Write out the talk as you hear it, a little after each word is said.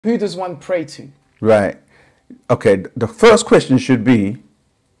Who does one pray to? Right. Okay, the first question should be,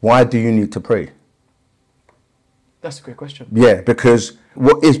 why do you need to pray? That's a great question. Yeah, because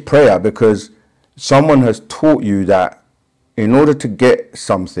what is prayer? Because someone has taught you that in order to get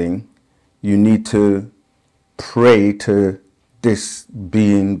something, you need to pray to this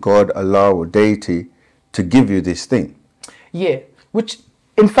being, God, Allah, or deity, to give you this thing. Yeah, which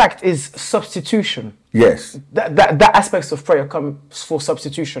in fact is substitution. Yes. That aspects of prayer comes for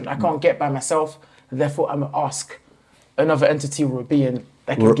substitution. I can't get by myself, therefore I'm going to ask another entity or a being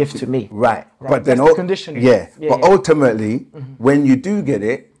that can give to me. Right. But that's then the conditioning. Yeah. Yeah, but ultimately, when you do get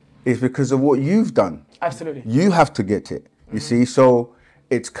it, it's because of what you've done. Absolutely. You have to get it. You see, so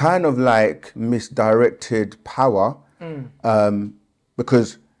it's kind of like misdirected power,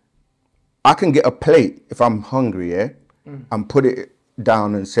 because I can get a plate if I'm hungry, yeah, and put it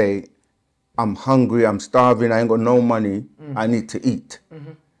down and say, I'm hungry, I'm starving, I ain't got no money, I need to eat.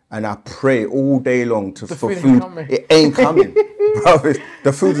 And I pray all day long for food. It ain't coming. Bro,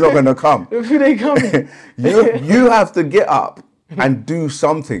 the food's not going to come. The food ain't coming. you have to get up and do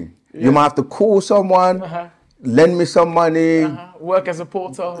something. Yeah. You might have to call someone, lend me some money. Work as a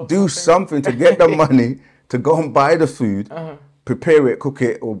porter. Do something to get the money to go and buy the food, prepare it, cook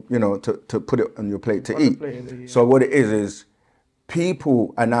it, or, you know, to put it on your plate to eat. So what it is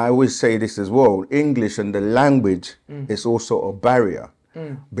people, and I always say this as well, English and the language is also a barrier.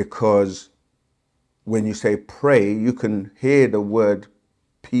 Because when you say pray, you can hear the word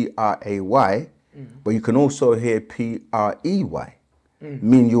P-R-A-Y, but you can also hear P-R-E-Y.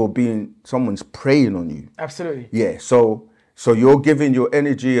 Mean someone's praying on you. Absolutely. Yeah, so you're giving your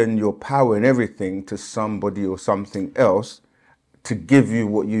energy and your power and everything to somebody or something else to give you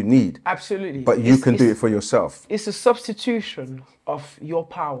what you need. Absolutely. But you can do it for yourself. It's a substitution of your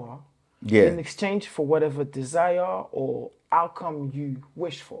power in exchange for whatever desire or outcome you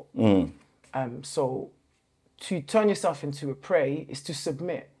wish for. So to turn yourself into a prey is to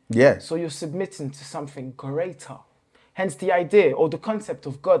submit. Yeah. So you're submitting to something greater. Hence the idea or the concept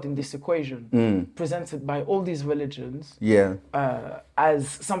of God in this equation presented by all these religions as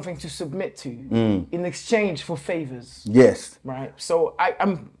something to submit to in exchange for favors. Yes. Right. So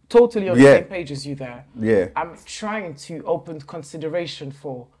I'm totally on the same page as you there. Yeah. I'm trying to open consideration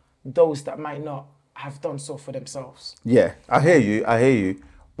for those that might not have done so for themselves. Yeah, I hear you.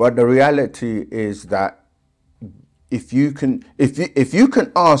 But the reality is that if you can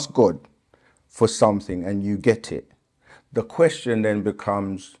ask God for something and you get it, the question then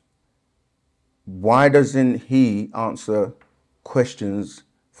becomes, why doesn't he answer questions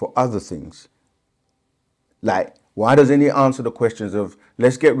for other things? Like, why doesn't he answer the questions of,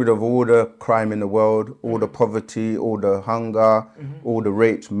 let's get rid of all the crime in the world, all the poverty, all the hunger, all the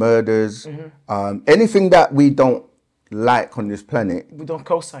rapes, murders, anything that we don't like on this planet. We don't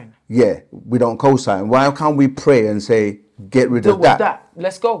co-sign. Yeah, we don't co-sign. Why can't we pray and say, get rid of that?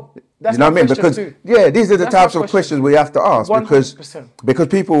 Let's go. That's you know what I mean? Because these are the types of questions we have to ask. 100%. Because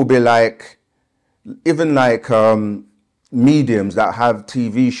people will be like, even like mediums that have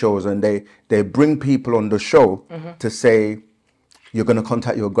TV shows, and they bring people on the show to say, you're going to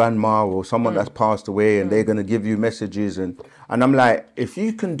contact your grandma or someone that's passed away, and they're going to give you messages. And I'm like, if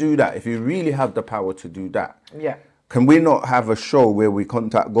you can do that, if you really have the power to do that, can we not have a show where we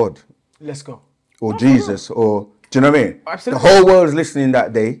contact God? Let's go. Or Jesus, or, do you know what I mean? Absolutely. The whole world's listening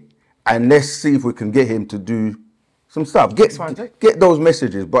that day, and let's see if we can get him to do some stuff. Get those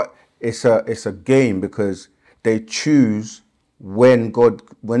messages, but it's a game, because they choose when God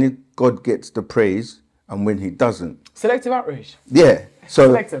gets the praise and when he doesn't. Selective outrage. Yeah. So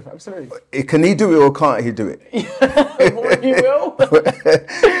selective, absolutely. Can he do it or can't he do it? He will.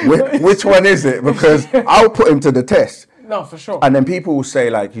 Which one is it? Because I'll put him to the test. No, for sure. And then people will say,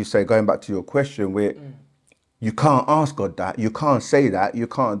 like you say, going back to your question, where you can't ask God that, you can't say that, you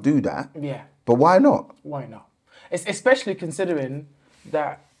can't do that. Yeah. But why not? Why not? Especially considering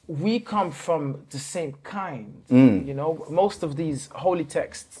that we come from the same kind. You know, most of these holy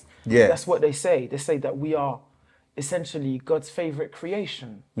texts, that's what they say. They say that we are essentially God's favorite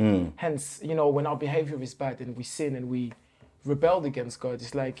creation. Hence, you know, when our behavior is bad and we sin and we rebelled against God,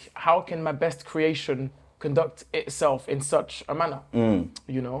 it's like, how can my best creation conduct itself in such a manner?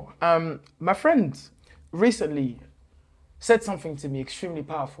 You know, my friend recently said something to me extremely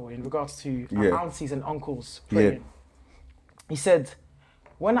powerful in regards to aunties and uncles praying. He said,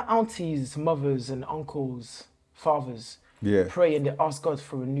 when aunties, mothers and uncles, fathers pray and they ask God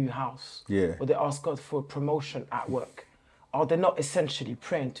for a new house, or they ask God for a promotion at work, are they not essentially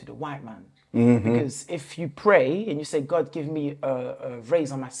praying to the white man? Because if you pray and you say, God, give me a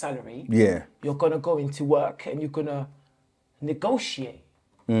raise on my salary, you're going to go into work and you're going to negotiate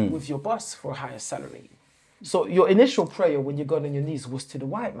with your boss for a higher salary. So your initial prayer when you got on your knees was to the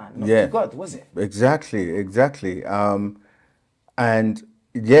white man, not to God, was it? Exactly. And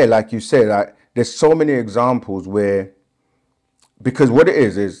yeah, like you said, there's so many examples where, because what it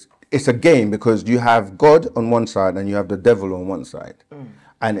is it's a game, because you have God on one side and you have the devil on one side.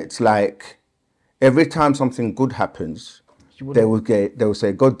 And it's like every time something good happens, they will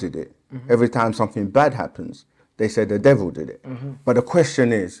say God did it. Every time something bad happens, they say the devil did it. But the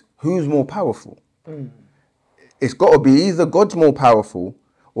question is, who's more powerful? It's got to be either God's more powerful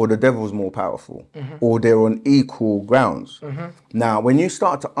or the devil's more powerful, or they're on equal grounds. Now, when you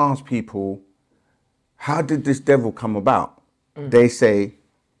start to ask people, how did this devil come about? They say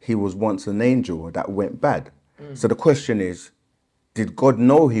he was once an angel that went bad. So the question is, did God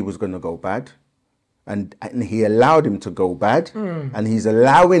know he was going to go bad? And he allowed him to go bad, and he's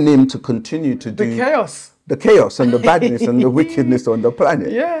allowing him to continue to do the chaos and the badness and the wickedness on the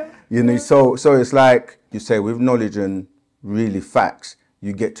planet. You know, so it's like you say, with knowledge and really facts,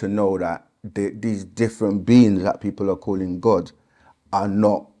 you get to know that these different beings that people are calling God are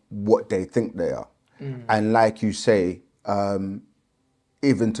not what they think they are. And like you say,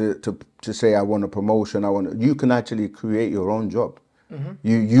 even to say I want a promotion, you can actually create your own job.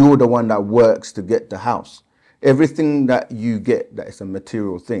 You're the one that works to get the house. Everything that you get that is a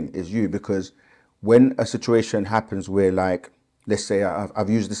material thing is you, because when a situation happens where, like, let's say I've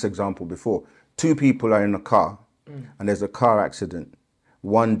used this example before, 2 people are in a car and there's a car accident.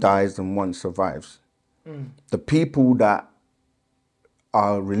 One dies and one survives. The people that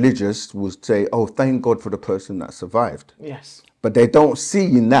are religious will say, oh, thank God for the person that survived. Yes. But they don't see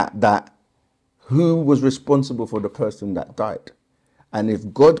in that who was responsible for the person that died. And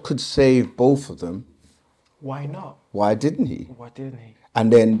if God could save both of them, why not? Why didn't he? Why didn't he?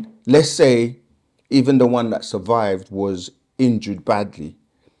 And then let's say even the one that survived was injured badly,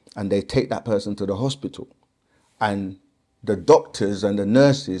 and they take that person to the hospital, and the doctors and the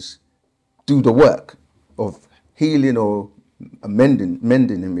nurses do the work of healing or mending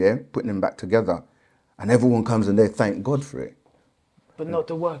him, putting him back together, and everyone comes and they thank God for it. But not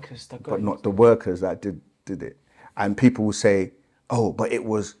the workers that got it. But not the workers that did it. And people will say, oh, but it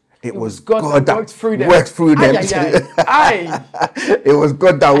was God that worked through them. It was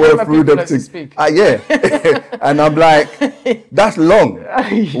God that worked through them to speak. And I'm like, that's long.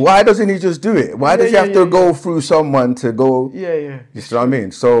 Why doesn't he just do it? Why does he have to go through someone to go? You see what I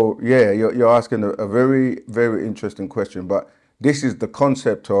mean? So you're asking a very, very interesting question. But this is the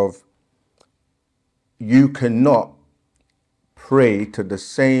concept of, you cannot pray to the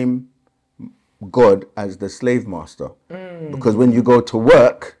same God as the slave master, because when you go to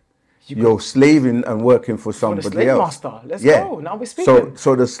work, you're slaving and working for somebody else. For the slave master. Let's go. Now we're speaking.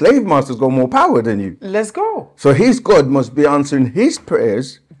 So the slave master's got more power than you. Let's go. So his God must be answering his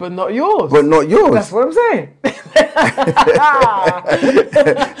prayers, but not yours. That's what I'm saying.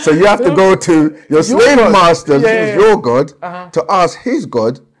 So you have to go to your slave master, who's your God, to ask his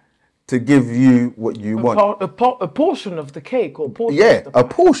God to give you what you want. A portion of the cake, or portion of the a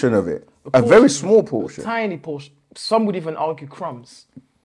portion of it. A very small portion. A tiny portion. Some would even argue crumbs.